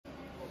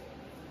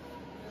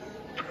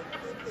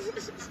I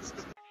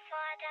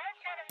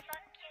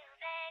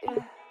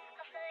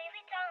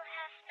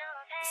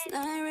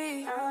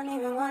don't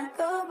even want to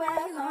go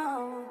back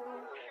home.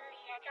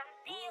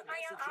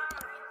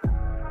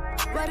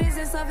 What is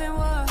this loving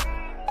war?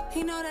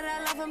 He know that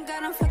I love him,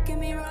 got him fucking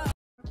me raw.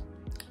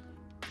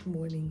 Good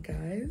morning,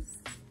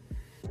 guys.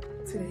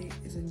 Today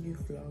is a new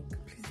vlog.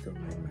 Please don't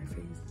mind my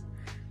face.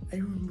 I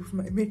removed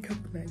my makeup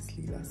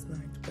nicely last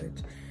night,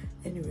 but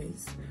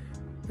anyways,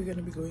 we're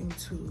gonna be going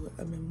to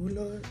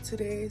uMemulo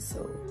today,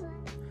 so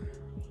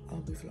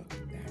I'll be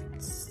vlogging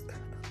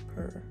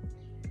that.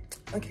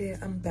 Okay,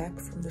 I'm back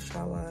from the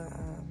shower.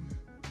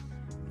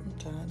 I'm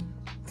done.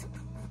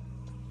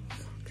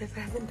 Guys, I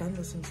haven't done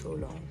this in so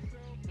long.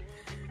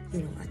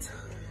 You know what?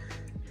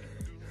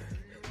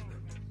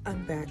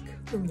 I'm back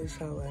from the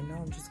shower and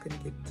now I'm just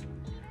gonna get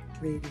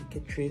ready,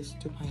 get dressed,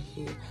 do my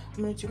hair.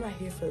 I'm gonna do my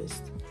hair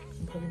first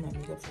and probably my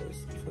makeup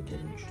first before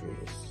getting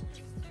dressed.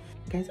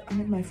 Guys,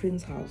 I'm at my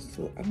friend's house,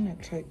 so I'm gonna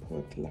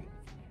tripod like,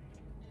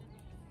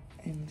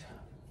 and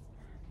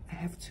I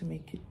have to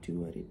make it do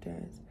what it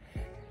does.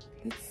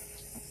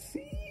 Let's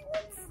see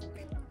what's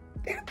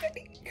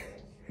happening.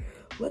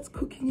 What's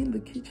cooking in the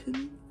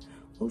kitchen?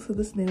 Also,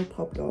 this nail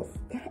popped off.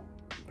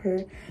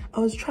 I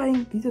was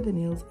trying, these are the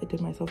nails I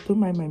did myself. Don't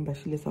mind my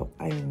bashile self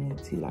ironing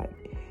it. See, like,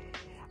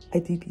 I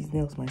did these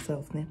nails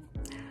myself, né?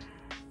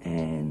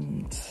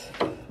 And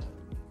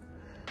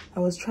I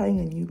was trying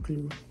a new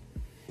glue.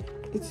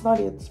 It's not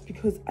it,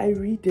 because I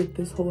redid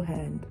this whole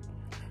hand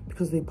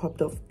because they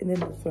popped off, and then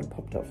this one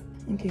popped off.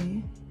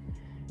 Okay,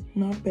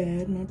 not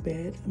bad, not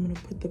bad. I'm gonna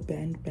put the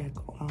band back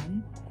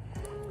on.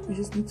 We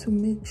just need to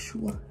make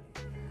sure.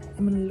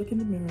 I'm gonna look in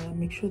the mirror,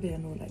 make sure there are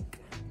no like,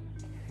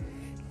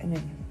 and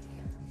then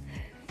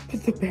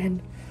put the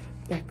band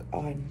back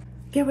on.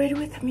 Get ready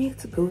with me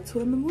to go to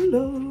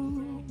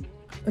uMemulo.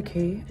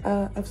 Okay,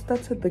 I've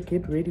started the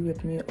get ready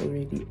with me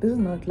already. This is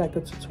not like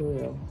a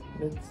tutorial,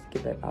 let's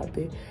get that out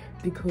there,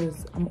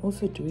 because I'm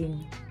also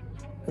doing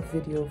a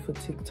video for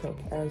TikTok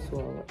as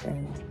well,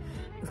 and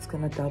it's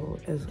gonna double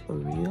as a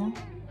reel.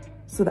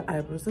 So the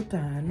eyebrows are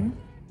done.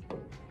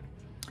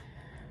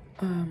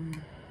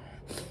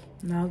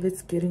 Now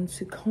let's get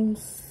into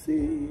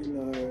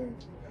concealer.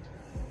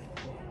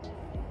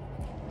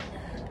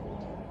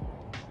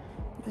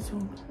 This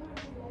one,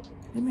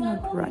 let me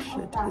not rush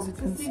it. Is it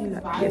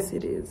concealer? Yes,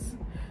 it is.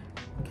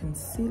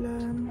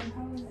 Concealer.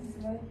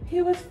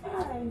 He was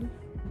fine.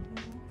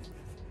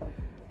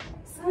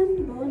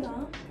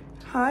 Ramona.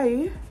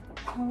 Hi.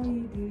 How are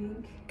you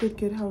doing? Good,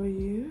 good. How are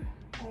you?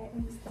 I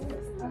am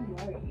stressed. I'm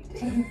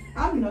worried.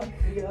 I'm not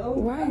real.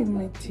 Why,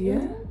 my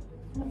dear?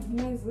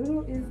 My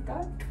Zulu is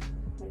dark.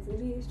 My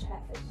Zulu is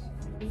trash.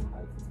 I don't know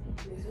how to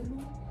speak Zulu.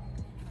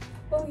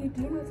 Oh, you're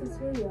doing a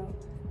tutorial?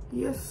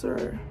 Yes,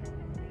 sir.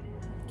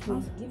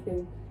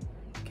 Housekeeping.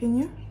 Can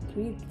you?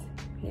 Great.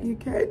 Yeah. You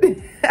can.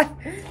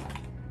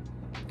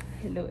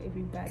 Hello,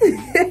 everybody.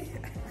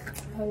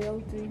 How y'all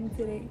doing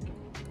today?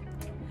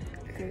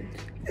 Good.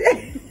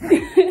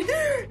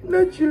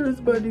 Not you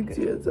responding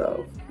to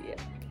yourself. Yeah,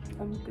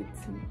 I'm good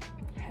too.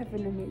 Have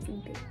an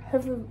amazing day.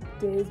 Have a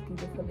day as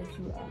beautiful as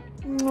you are.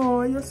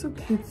 Oh, you're so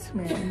cute,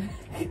 man.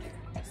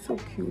 So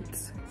cute.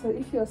 So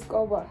if you're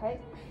scoreboard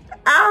height,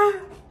 Ah!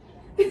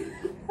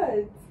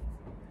 what?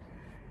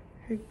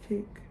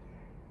 Hectic.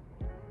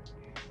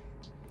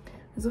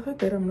 It's a fact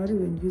that I'm not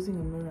even using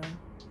a mirror.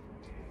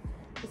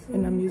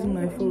 And I'm using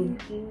my phone.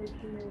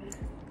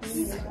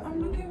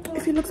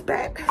 If it looks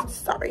bad,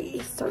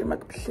 sorry, my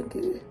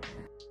good.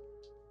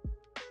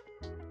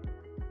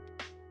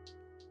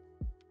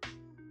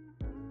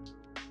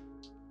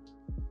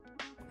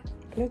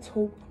 Let's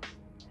hope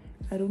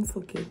I don't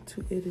forget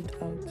to edit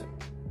out.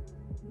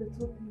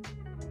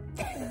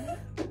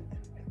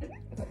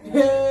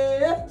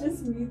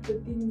 Just mute the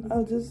thing.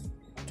 I'll just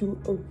do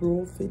a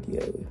raw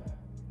video.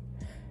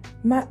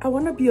 I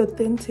want to be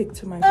authentic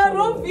to my followers. A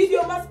raw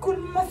video must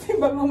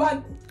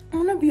I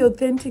want to be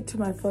authentic to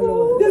my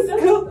followers.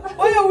 This girl,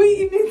 why are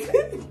we in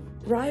it?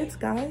 Right,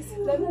 guys?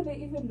 Then they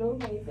even know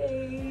my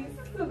face.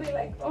 So they're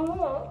like,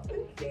 oh,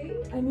 okay.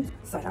 I need to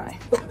say hi.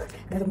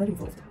 Guys, I'm not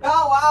involved.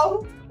 Oh,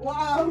 wow.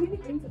 Wow. I'm really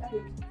going to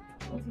edit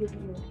onto your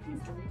video.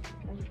 Please do it.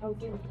 And I'll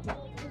do it.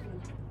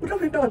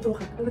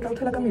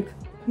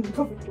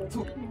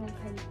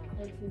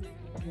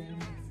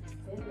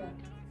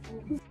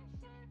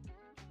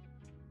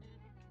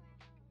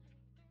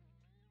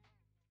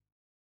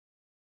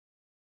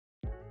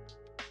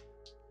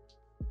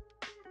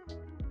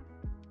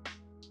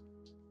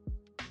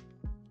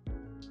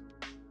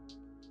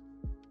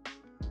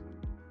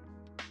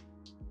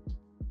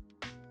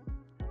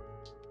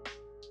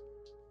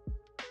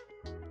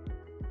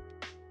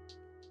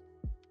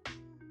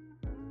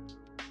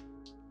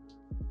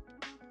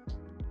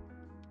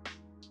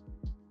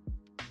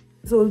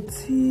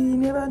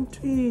 Zolthini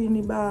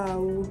ebantwini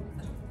bawo.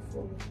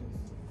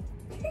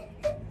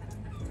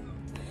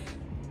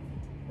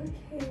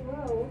 Okay,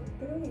 wow,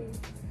 great.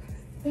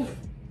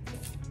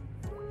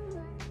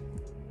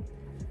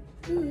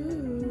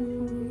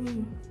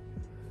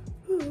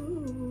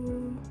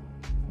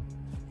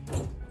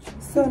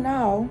 So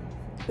now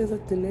there's a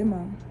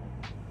dilemma.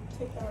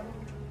 Take that.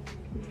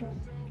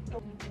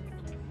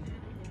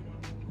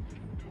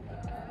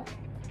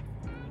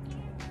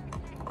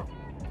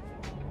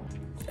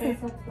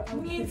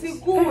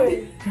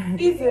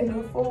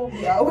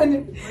 Xenophobia when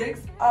it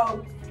breaks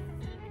out.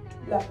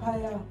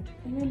 Lapaya.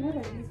 And you know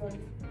that these ones.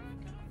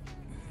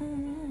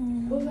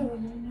 Those are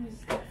Ramona's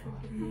stuff for her.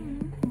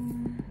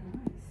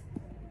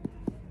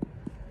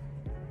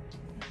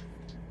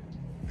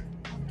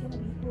 I'm gonna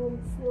be home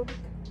for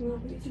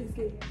which is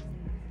gay.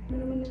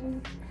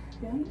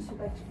 Yeah,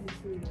 she's actually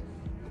free.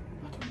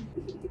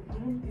 I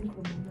don't think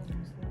Ramona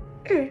knows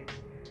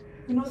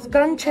that.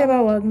 Skancheba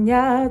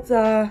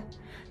wanyata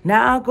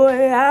nako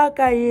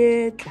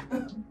yakayetla.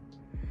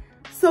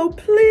 So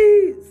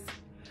please,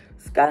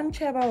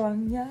 Skancheba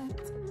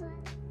wanyata.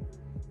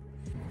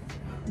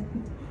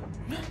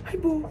 Hi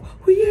boo,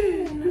 who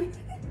yeah?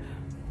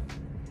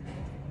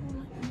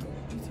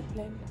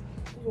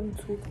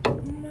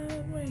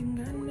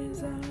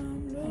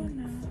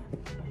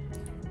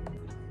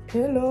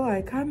 Hello,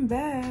 I come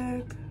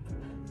back.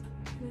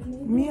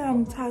 Me,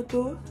 I'm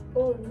Tato.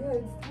 Oh, yeah,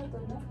 it's Tato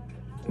now.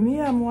 Me,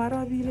 I'm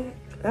Warabile.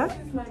 Huh?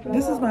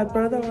 This is my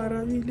brother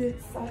Warabile.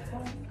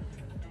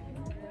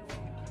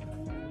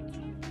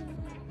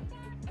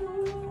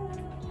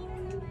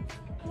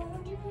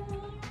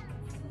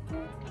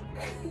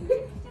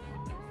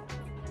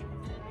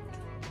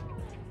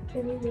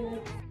 Anyway.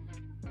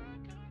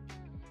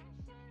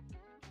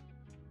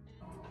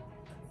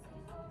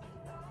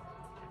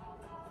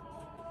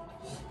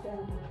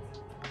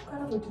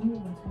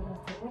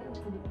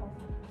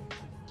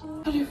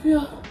 How do you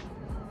feel?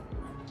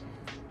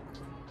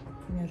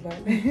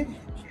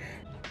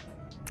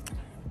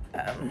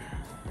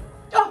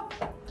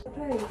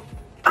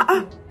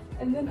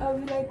 And then I'll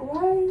be like,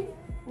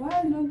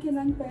 why no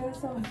kilang by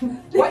yourself?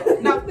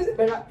 What? No,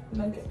 better.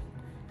 Okay.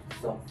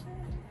 So.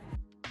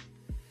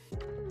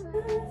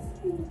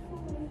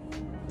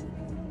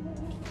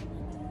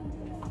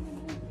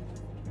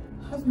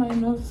 How's my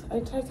nose? I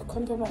tried to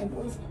contour my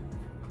nose.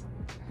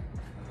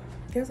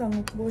 Guess I'm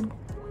not born.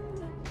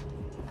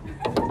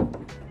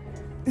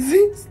 Is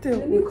it still?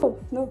 Let me cough.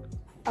 No.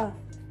 Ah.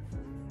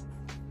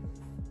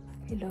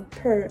 Hello.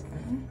 Purr.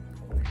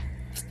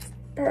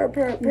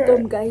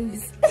 Dumb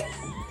guys.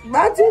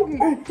 Imagine.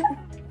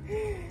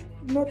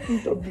 Not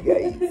dumb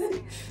guys.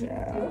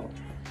 Yeah.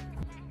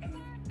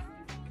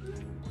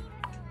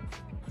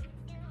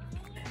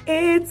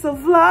 It's a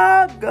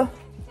vlog.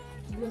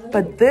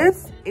 But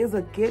this is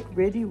a get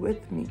ready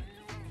with me.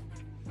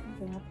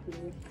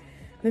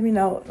 Let me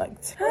know,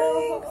 like,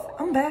 thanks,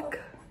 I'm back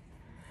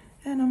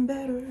and I'm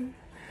better.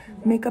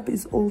 Makeup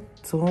is all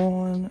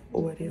done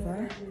or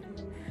whatever.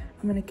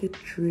 I'm gonna get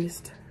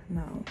dressed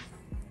now.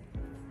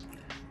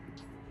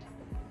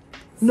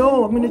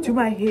 No, I'm gonna do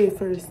my hair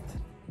first.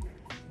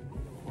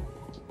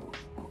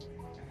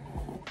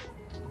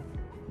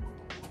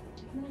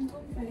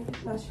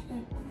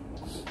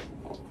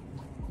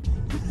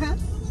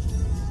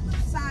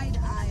 Side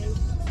eye.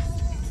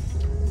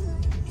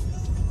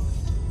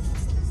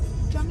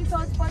 Do you want me to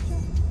watch you?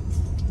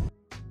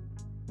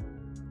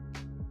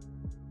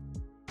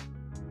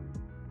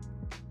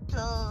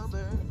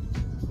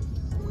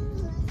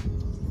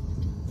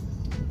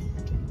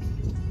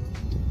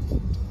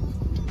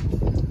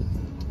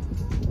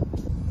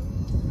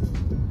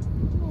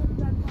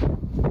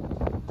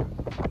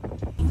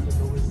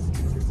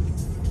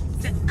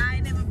 I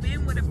never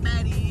been with a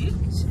baddie.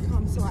 She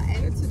comes, so I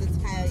added to the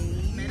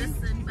tally.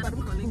 Medicine, but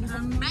I'm calling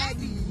her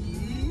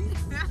Maddie.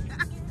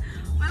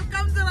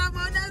 Welcome to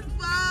Ramona's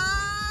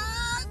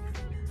vlog.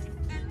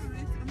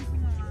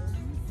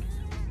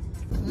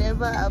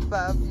 Never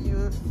above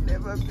you,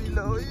 never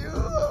below you,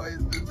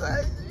 always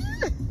beside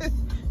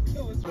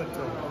you.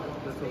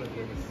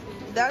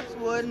 That's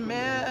what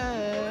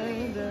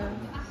matters.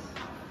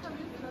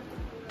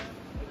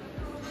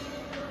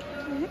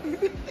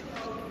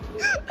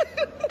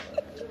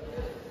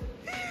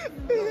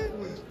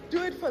 Do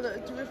it for the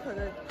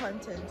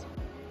content.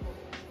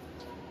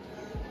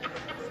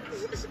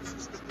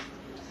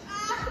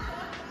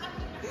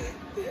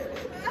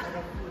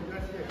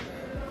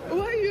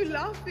 Why are you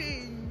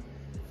laughing?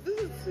 This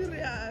is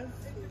serious.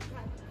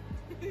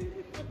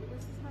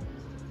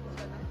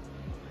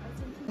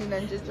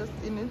 Ninja just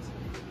in it.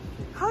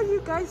 How do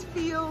you guys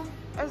feel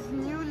as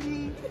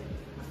newly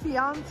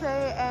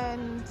fiance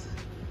and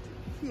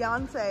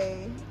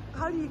fiance?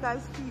 How do you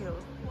guys feel?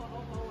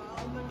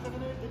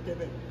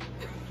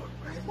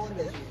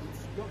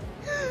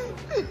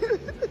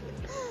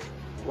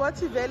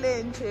 What's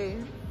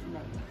Ivelenche?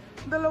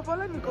 The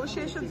lobola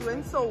negotiations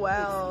went so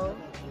well.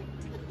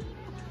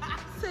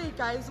 Say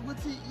guys,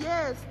 Guti,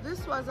 yes,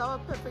 this was our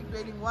perfect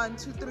wedding. 1,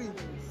 2, 3.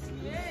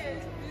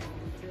 Yes,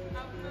 this is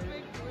our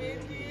perfect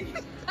wedding.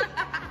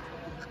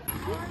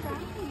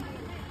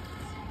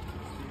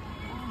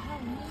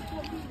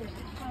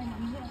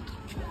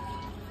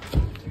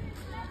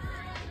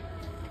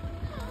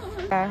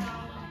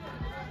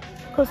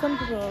 Because some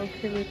people are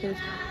okay with it.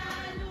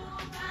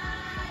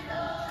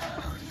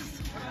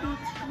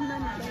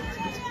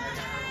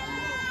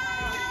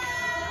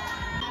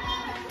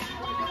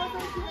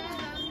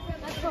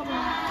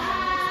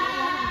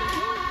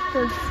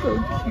 That's so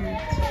cute.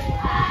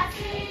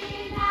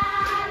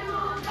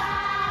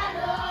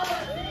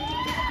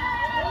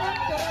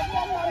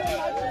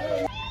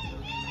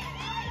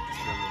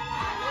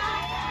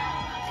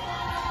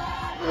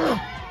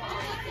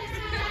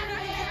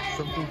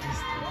 Something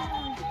just...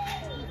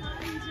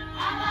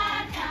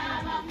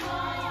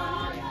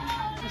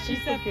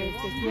 She's okay.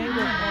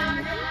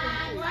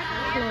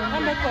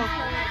 I'm back up.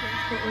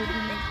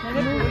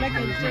 Like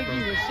a shaky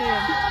with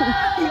shame.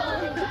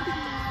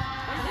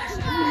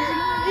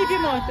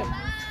 Even more.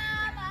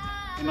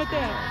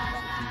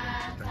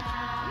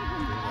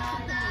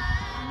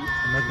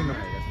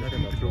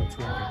 Nothing to go to.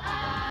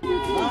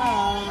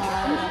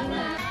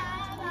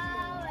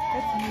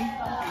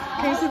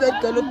 Can you see that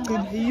girl look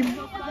good?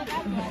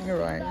 You're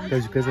right.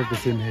 Guys, you guys have the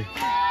same hair.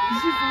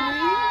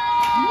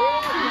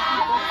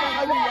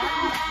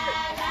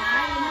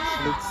 She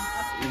looks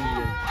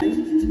Indian.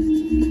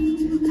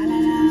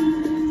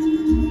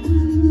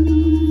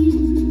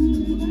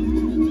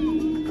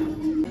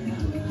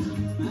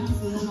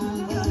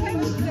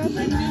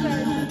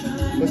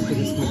 What's for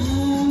this next?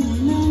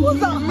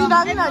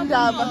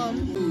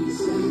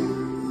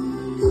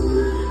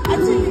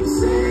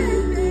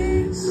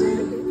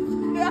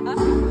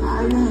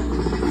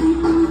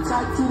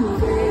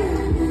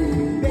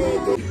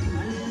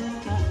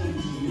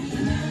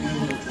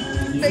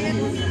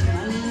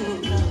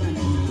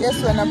 Yes,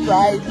 when a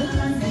bride.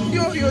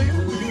 Yo.